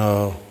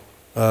a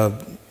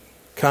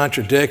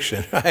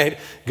contradiction, right?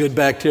 Good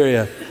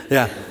bacteria,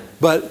 yeah.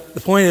 But the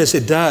point is,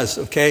 it does,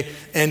 okay?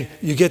 And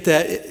you get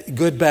that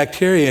good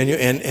bacteria in you,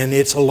 and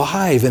it's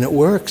alive, and it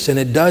works, and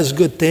it does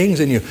good things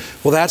in you.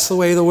 Well, that's the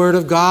way the Word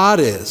of God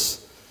is.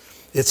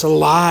 It's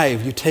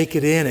alive. You take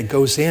it in, it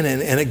goes in,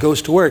 and it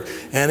goes to work.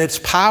 And it's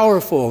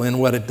powerful in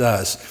what it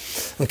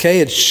does.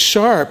 Okay, it's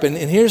sharp, and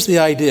here's the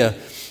idea.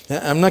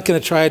 I'm not going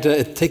to try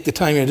to take the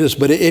time here to do this,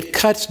 but it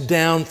cuts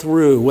down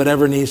through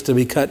whatever needs to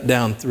be cut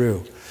down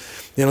through.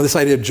 You know, this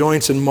idea of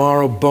joints and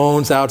marrow,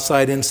 bones,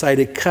 outside, inside,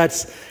 it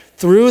cuts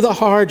through the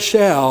hard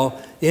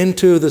shell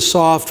into the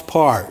soft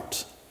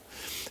part.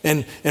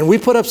 And we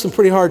put up some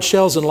pretty hard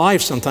shells in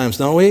life sometimes,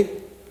 don't we?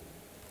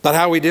 About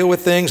how we deal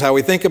with things, how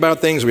we think about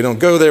things. We don't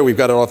go there. We've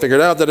got it all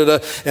figured out.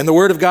 And the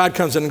Word of God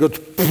comes in and goes,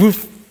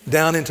 poof,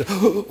 down into,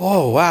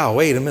 oh, wow,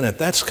 wait a minute,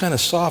 that's kind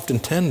of soft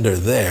and tender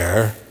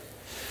there.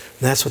 And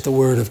that's what the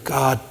Word of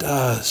God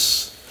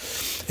does.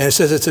 And it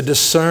says it's a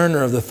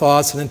discerner of the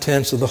thoughts and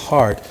intents of the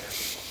heart.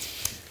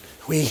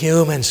 We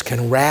humans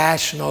can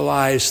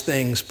rationalize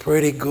things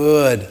pretty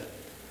good.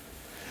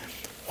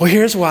 Well,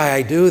 here's why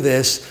I do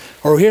this,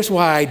 or here's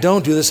why I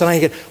don't do this. And I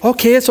get,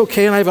 okay, it's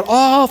okay, and I have it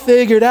all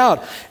figured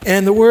out.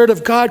 And the Word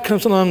of God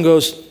comes along and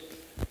goes,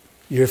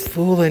 you're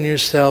fooling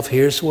yourself.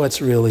 Here's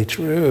what's really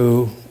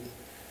true.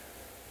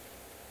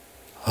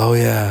 Oh,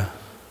 yeah.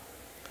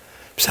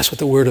 Because that's what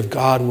the Word of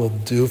God will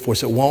do for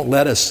us. It won't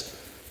let us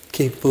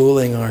keep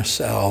fooling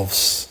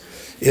ourselves.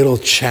 It'll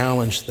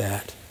challenge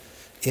that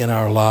in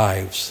our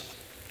lives.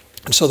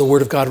 And so the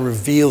Word of God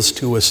reveals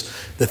to us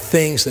the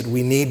things that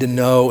we need to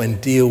know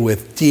and deal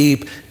with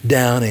deep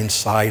down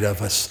inside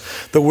of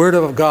us. The Word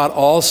of God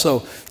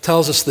also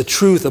tells us the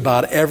truth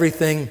about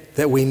everything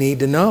that we need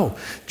to know.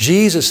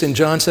 Jesus in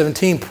John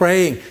 17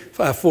 praying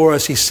for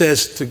us, he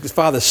says to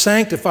Father,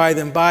 sanctify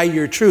them by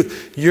your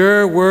truth.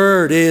 Your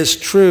Word is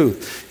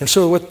truth. And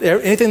so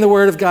anything the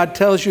Word of God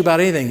tells you about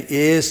anything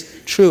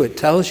is true. It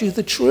tells you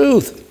the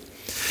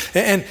truth.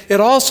 And it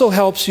also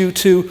helps you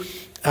to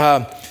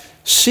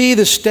see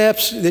the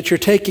steps that you're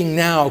taking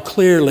now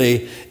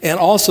clearly, and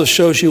also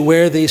shows you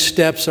where these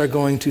steps are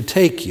going to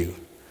take you.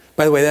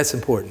 By the way, that's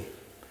important.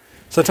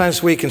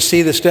 Sometimes we can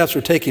see the steps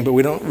we're taking, but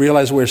we don't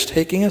realize where it's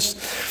taking us.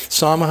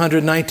 Psalm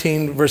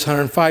 119, verse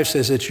 105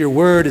 says that your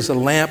word is a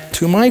lamp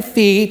to my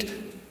feet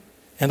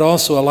and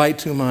also a light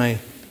to my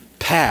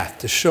path,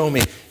 to show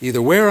me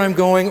either where I'm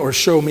going or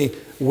show me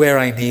where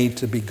I need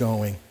to be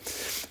going.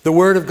 The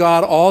Word of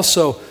God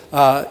also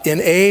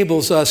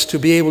enables us to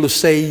be able to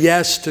say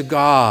yes to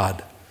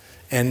God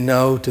and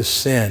no to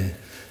sin.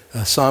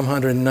 Psalm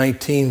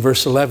 119,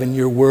 verse 11,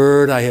 your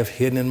word I have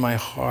hidden in my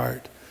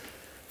heart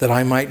that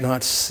I might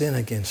not sin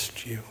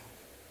against you.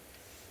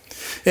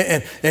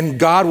 And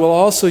God will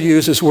also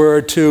use His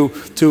Word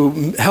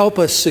to help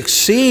us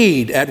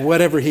succeed at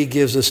whatever He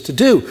gives us to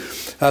do.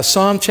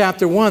 Psalm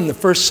chapter 1, the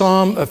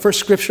first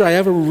scripture I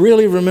ever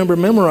really remember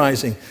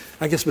memorizing,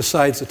 I guess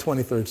besides the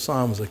 23rd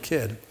Psalm as a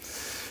kid.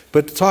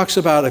 But it talks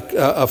about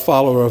a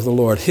follower of the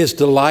Lord. His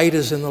delight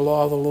is in the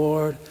law of the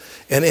Lord,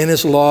 and in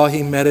His law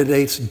he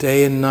meditates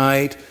day and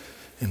night,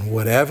 and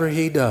whatever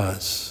he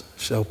does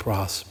shall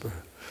prosper,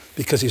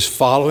 because he's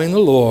following the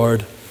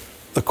Lord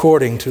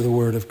according to the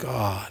Word of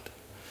God.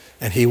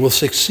 And he will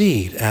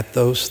succeed at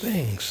those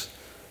things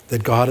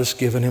that God has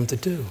given him to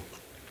do.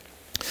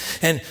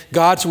 And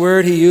God's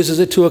Word, He uses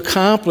it to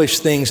accomplish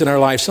things in our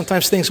lives,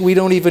 sometimes things we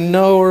don't even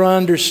know or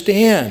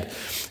understand.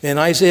 In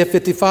Isaiah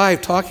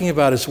 55, talking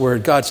about His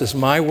Word, God says,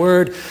 my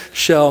Word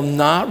shall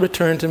not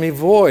return to me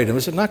void.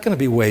 It's not going to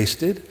be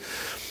wasted,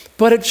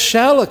 but it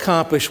shall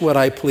accomplish what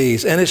I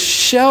please, and it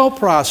shall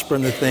prosper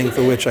in the thing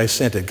for which I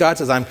sent it. God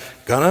says, I'm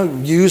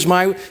going to use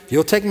if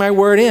you'll take my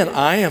Word in,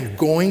 I am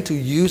going to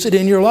use it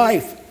in your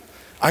life.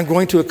 I'm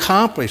going to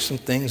accomplish some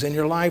things in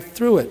your life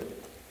through it.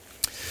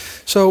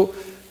 So,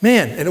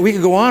 man, and we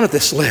could go on at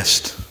this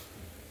list.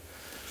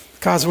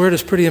 God's Word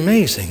is pretty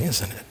amazing,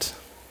 isn't it?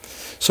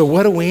 So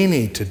what do we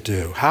need to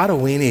do? How do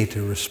we need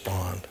to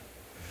respond?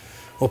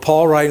 Well,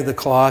 Paul, writing to the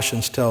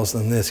Colossians, tells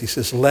them this. He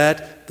says,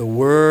 let the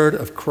word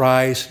of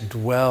Christ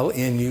dwell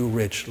in you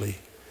richly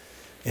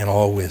in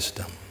all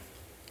wisdom.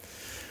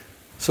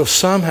 So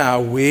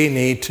somehow we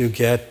need to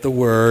get the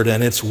Word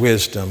and its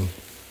wisdom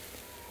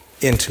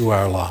into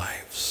our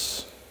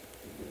lives.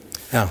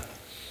 Now,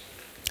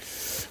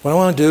 what I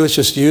want to do is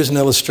just use an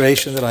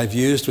illustration that I've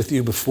used with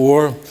you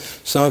before.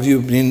 Some of you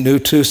will be new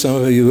to, some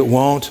of you it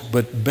won't,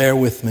 but bear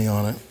with me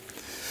on it.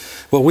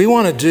 What we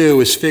want to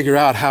do is figure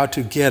out how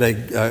to get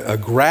a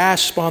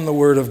grasp on the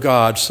Word of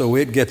God so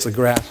it gets a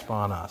grasp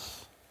on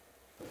us.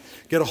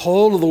 Get a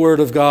hold of the Word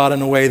of God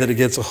in a way that it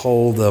gets a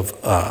hold of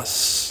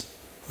us.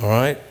 All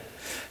right?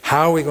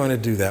 How are we going to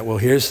do that? Well,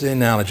 here's the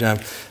analogy.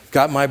 I've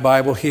got my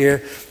Bible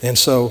here, and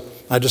so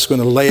I'm just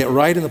going to lay it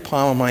right in the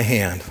palm of my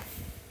hand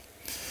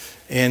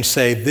and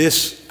say,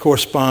 this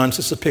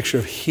is a picture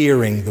of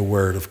hearing the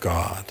Word of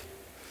God.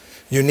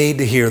 You need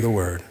to hear the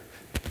Word.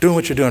 Doing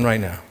what you're doing right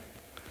now.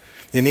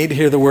 You need to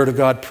hear the Word of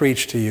God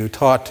preached to you,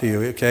 taught to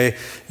you, okay?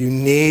 You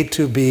need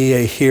to be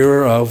a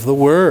hearer of the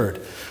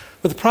Word.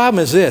 But the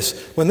problem is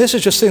this. When this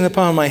is just sitting in the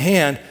palm of my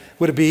hand,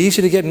 would it be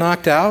easy to get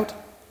knocked out?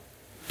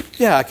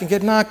 Yeah, I can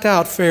get knocked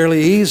out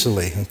fairly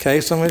easily,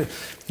 okay? Somebody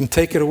can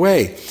take it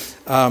away.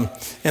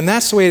 And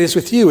that's the way it is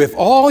with you. If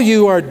all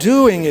you are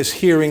doing is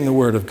hearing the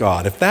Word of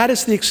God, if that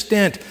is the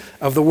extent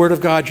of the Word of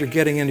God you're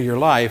getting into your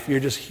life, you're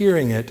just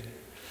hearing it,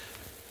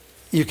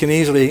 you can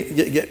easily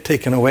get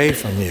taken away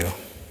from you.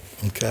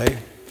 Okay?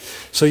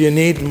 So you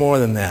need more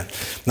than that.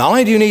 Not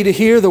only do you need to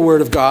hear the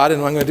Word of God,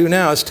 and what I'm going to do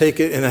now is take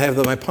it, and I have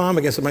my palm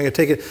against it, I'm going to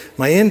take it,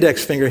 my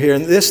index finger here,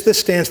 and this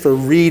stands for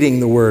reading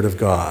the Word of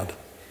God.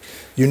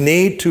 You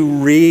need to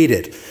read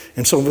it.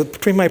 And so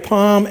between my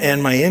palm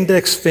and my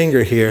index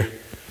finger here,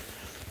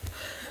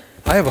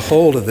 I have a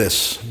hold of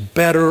this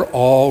better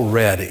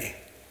already.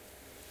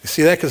 You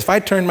see that? Because if I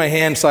turned my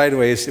hand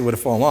sideways, it would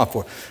have fallen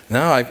off.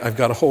 Now I've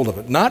got a hold of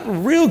it. Not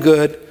real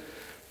good,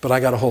 but I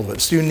got a hold of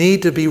it. So you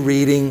need to be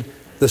reading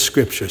the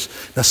Scriptures.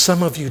 Now,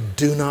 some of you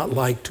do not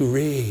like to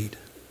read.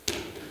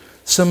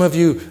 Some of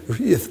you,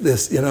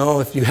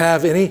 if you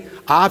have any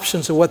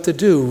options of what to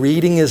do,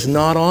 reading is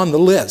not on the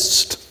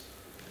list.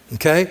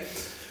 Okay?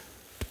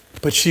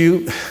 But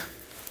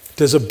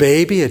does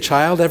a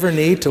child ever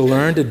need to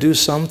learn to do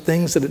some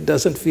things that it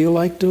doesn't feel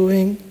like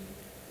doing?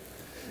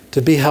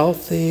 To be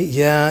healthy?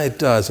 Yeah, it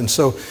does. And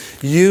so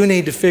you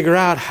need to figure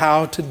out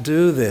how to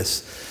do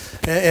this.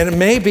 And it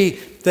may be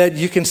that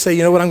you can say,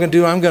 you know what I'm going to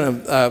do?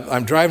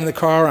 I'm driving the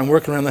car, I'm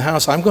working around the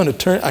house, I'm going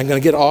to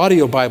get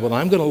audio Bible, and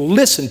I'm going to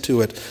listen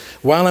to it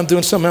while I'm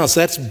doing something else.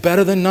 That's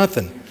better than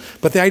nothing.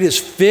 But the idea is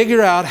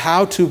figure out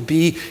how to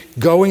be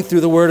going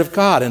through the Word of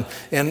God.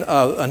 And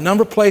a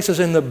number of places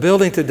in the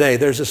building today,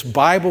 there's this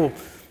Bible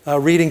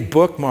reading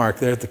bookmark.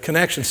 They're at the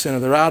Connection Center.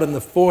 They're out in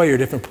the foyer,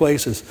 different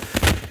places.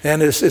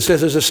 And it says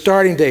there's a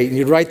starting date, and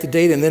you write the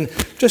date, and then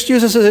just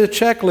use this as a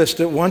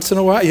checklist once in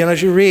a while,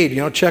 as you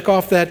read, check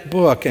off that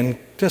book, and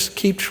just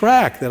keep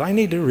track that I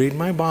need to read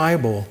my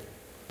Bible.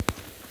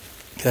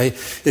 Okay?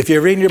 If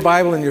you're reading your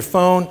Bible in your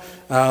phone,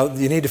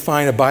 you need to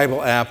find a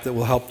Bible app that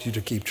will help you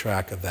to keep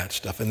track of that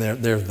stuff, and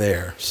they're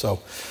there.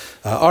 So,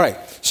 all right.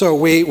 So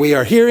we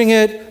are hearing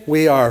it,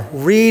 we are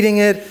reading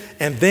it,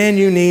 and then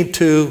you need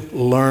to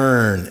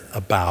learn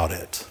about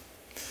it.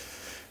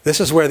 This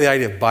is where the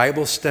idea of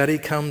Bible study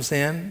comes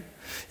in.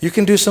 You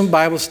can do some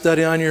Bible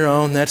study on your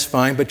own, that's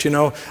fine, but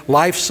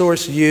Life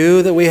Source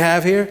U that we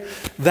have here,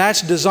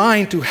 that's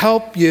designed to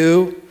help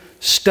you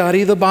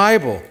study the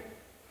Bible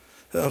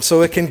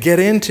so it can get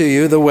into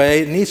you the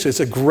way it needs to. It's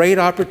a great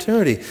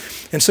opportunity.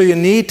 And so you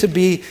need to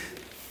be,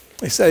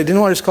 I didn't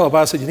want to just call it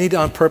Bible study, you need to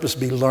on purpose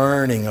be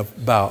learning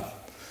about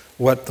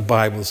what the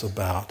Bible's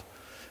about.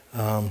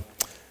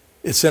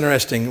 It's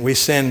interesting,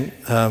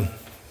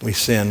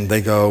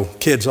 they go,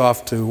 kids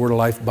off to Word of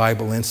Life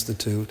Bible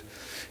Institute,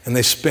 and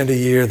they spend a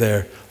year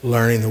there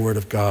learning the Word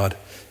of God,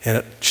 and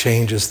it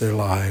changes their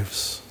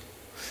lives.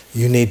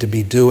 You need to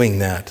be doing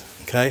that,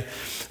 okay?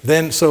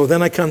 Then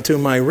I come to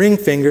my ring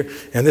finger,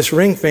 and this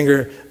ring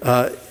finger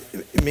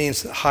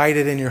means hide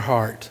it in your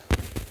heart.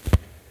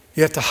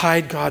 You have to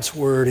hide God's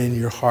Word in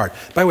your heart.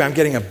 By the way, I'm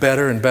getting a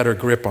better and better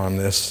grip on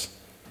this,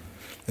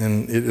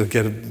 and it'll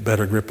get a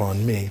better grip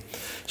on me.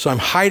 So I'm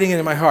hiding it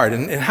in my heart.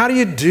 And how do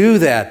you do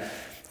that?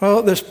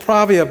 Well, there's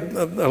probably a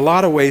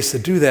lot of ways to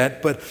do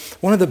that, but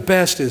one of the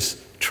best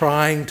is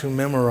trying to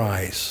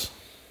memorize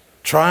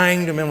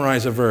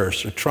a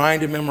verse or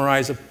trying to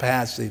memorize a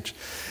passage.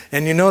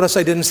 And you notice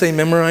I didn't say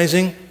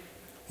memorizing.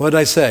 What did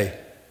I say?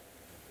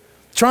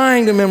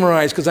 Trying to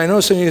memorize, because I know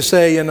some of you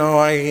say,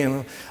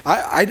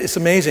 it's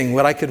amazing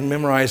what I could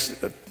memorize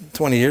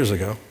 20 years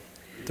ago,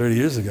 30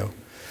 years ago.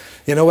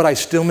 You know what? I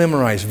still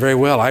memorize very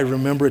well. I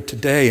remember it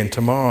today and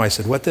tomorrow. I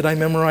said, what did I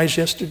memorize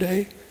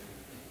yesterday?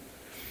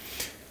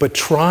 But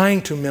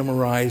trying to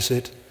memorize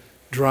it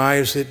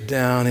drives it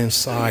down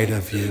inside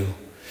of you.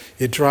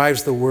 It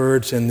drives the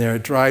words in there.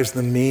 It drives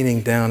the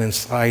meaning down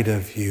inside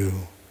of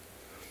you.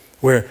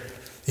 Where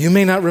you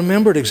may not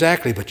remember it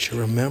exactly, but you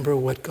remember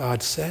what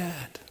God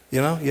said.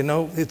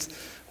 It's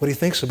what He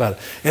thinks about it.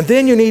 And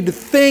then you need to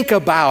think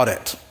about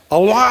it a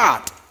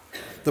lot.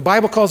 The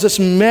Bible calls this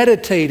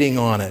meditating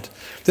on it.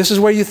 This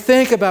is where you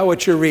think about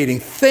what you're reading,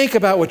 think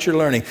about what you're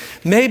learning.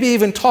 Maybe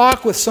even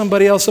talk with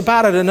somebody else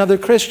about it, another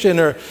Christian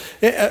or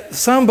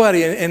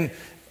somebody. And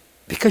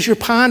because you're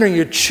pondering,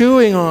 you're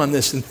chewing on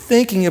this and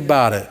thinking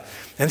about it.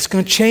 And it's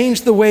going to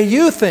change the way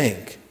you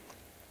think.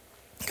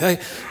 Okay?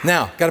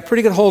 Now, got a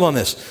pretty good hold on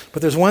this.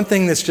 But there's one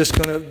thing that's just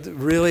going to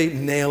really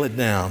nail it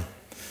down.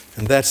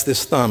 And that's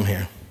this thumb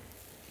here.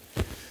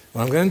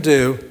 What I'm going to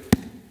do,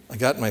 I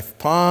got my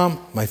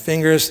palm, my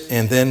fingers,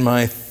 and then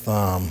my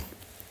thumb.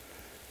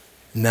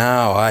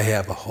 Now I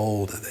have a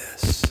hold of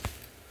this.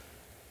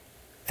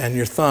 And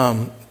your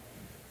thumb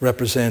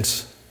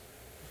represents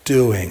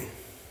doing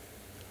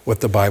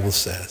what the Bible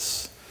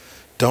says.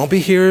 Don't be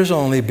hearers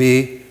only,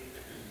 be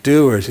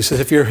doers. He says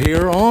if you're a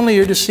hearer only,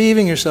 you're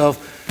deceiving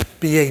yourself.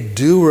 Be a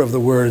doer of the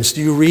word. So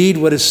you read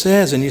what it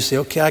says and you say,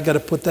 okay, I got to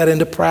put that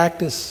into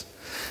practice.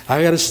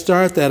 I got to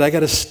start that. I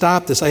got to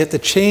stop this. I have to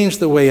change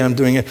the way I'm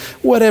doing it.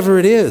 Whatever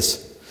it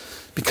is.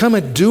 Become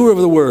a doer of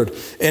the word.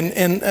 And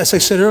as I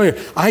said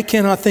earlier, I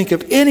cannot think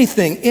of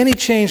anything, any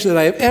change that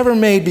I have ever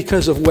made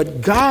because of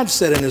what God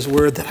said in His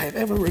word that I have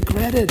ever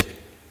regretted.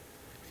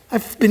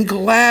 I've been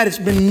glad. It's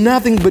been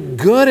nothing but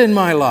good in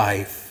my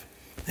life.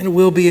 And it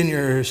will be in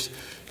yours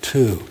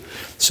too.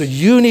 So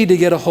you need to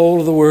get a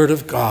hold of the Word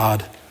of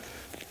God.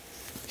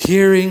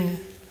 Hearing,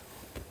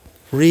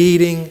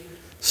 reading,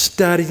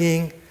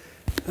 studying,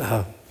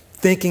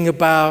 thinking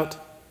about,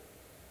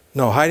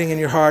 hiding in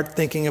your heart,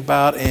 thinking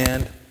about,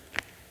 and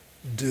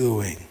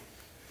doing.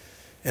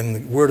 And the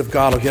Word of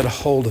God will get a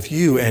hold of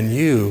you and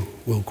you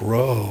will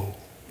grow.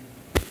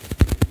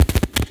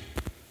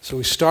 So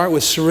we start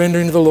with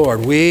surrendering to the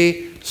Lord.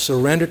 We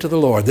surrender to the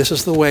Lord. This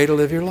is the way to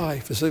live your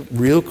life as a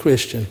real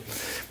Christian.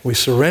 We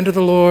surrender to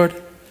the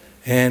Lord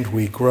and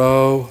we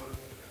grow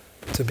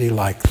to be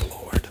like the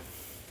Lord.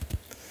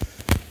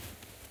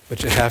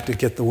 But you have to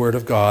get the Word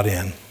of God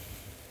in,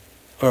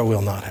 or it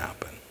will not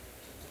happen.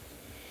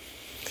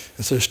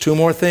 And so there's two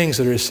more things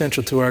that are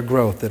essential to our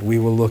growth that we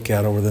will look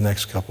at over the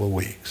next couple of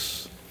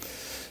weeks.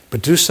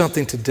 But do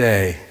something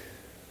today,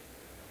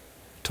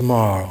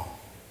 tomorrow,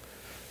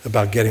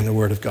 about getting the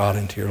Word of God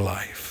into your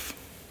life.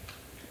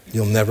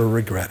 You'll never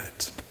regret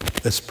it.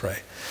 Let's pray.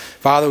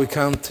 Father, we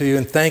come to you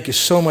and thank you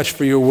so much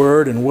for your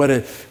Word and what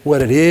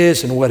it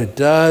is and what it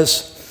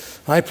does.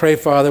 I pray,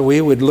 Father, we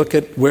would look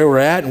at where we're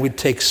at and we'd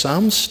take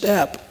some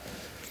step,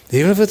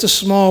 even if it's a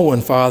small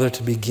one, Father,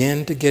 to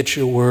begin to get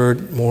your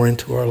Word more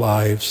into our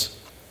lives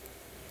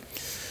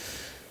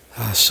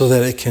so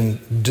that it can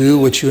do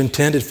what you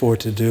intended for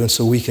it to do and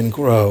so we can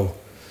grow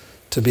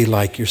to be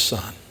like your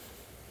Son.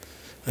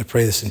 I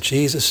pray this in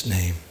Jesus'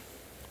 name.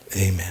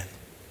 Amen.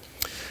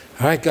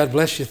 All right, God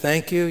bless you.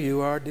 Thank you.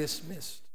 You are dismissed.